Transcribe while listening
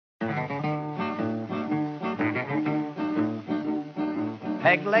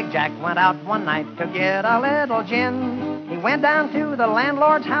Peg-leg Jack went out one night to get a little gin. He went down to the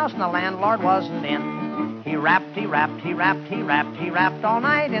landlord's house and the landlord wasn't in. He rapped, he rapped, he rapped, he rapped, he rapped all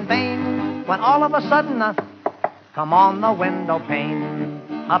night in vain. When all of a sudden come on the window pane.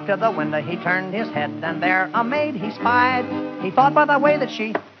 Up to the window he turned his head, and there a maid he spied. He thought by the way that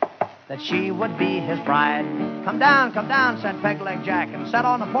she would be his bride. Come down, said Peg-leg Jack, and set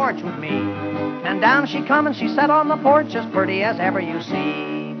on the porch with me. And down she come, and she sat on the porch as pretty as ever you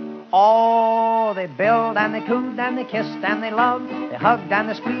see. Oh, they billed and they cooed and they kissed and they loved. They hugged and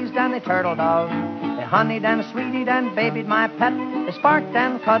they squeezed and they turtled dove. They honeyed and sweetied and babied my pet. They sparked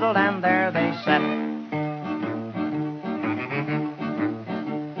and cuddled and there they sat.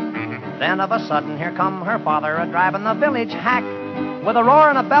 Then of a sudden here come her father a-driving the village hack. With a roar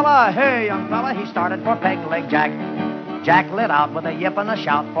and a bella, hey, young fella, he started for Peg-leg Jack. Jack lit out with a yip and a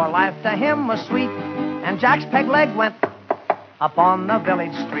shout, for life to him was sweet. And Jack's peg leg went up on the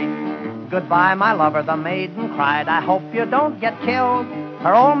village street. Goodbye, my lover, the maiden cried, I hope you don't get killed.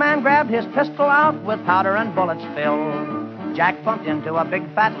 Her old man grabbed his pistol out with powder and bullets filled. Jack bumped into a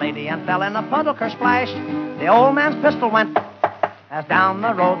big fat lady and fell in a puddle kersplash. The old man's pistol went as down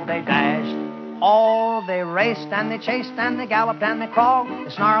the road they dashed. Oh, they raced and they chased and they galloped and they crawled.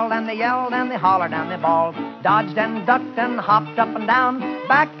 They snarled and they yelled and they hollered and they bawled. Dodged and ducked and hopped up and down,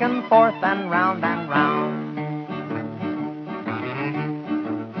 back and forth and round and round.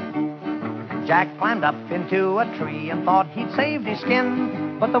 Jack climbed up into a tree and thought he'd saved his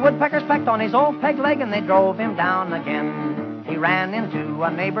skin. But the woodpeckers pecked on his old peg leg and they drove him down again. He ran into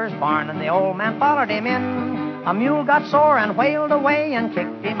a neighbor's barn and the old man followed him in. A mule got sore and wailed away and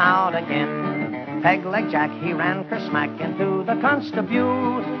kicked him out again. Peg-leg Jack, he ran kersmack into the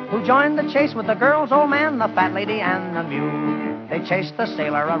constable, who joined the chase with the girl's old man, the fat lady, and the mule. They chased the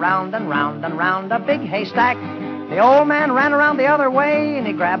sailor around and round and round a big haystack. The old man ran around the other way, and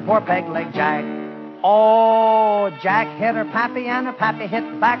he grabbed poor Peg-leg Jack. Oh, Jack hit her pappy, and her pappy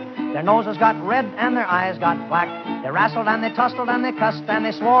hit back. Their noses got red, and their eyes got black. They wrestled, and they tussled, and they cussed, and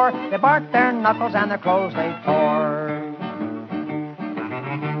they swore. They barked their knuckles, and their clothes they tore.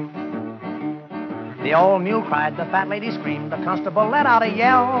 The old mule cried, the fat lady screamed, the constable let out a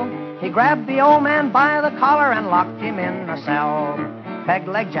yell. He grabbed the old man by the collar and locked him in a cell.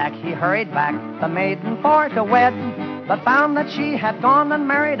 Peg-leg Jack, he hurried back, the maiden for to wed, but found that she had gone and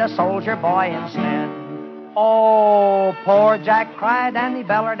married a soldier boy instead. Oh, poor Jack cried and he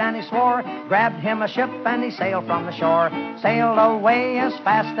bellered and he swore, grabbed him a ship and he sailed from the shore, sailed away as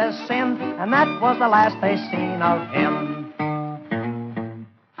fast as sin, and that was the last they seen of him.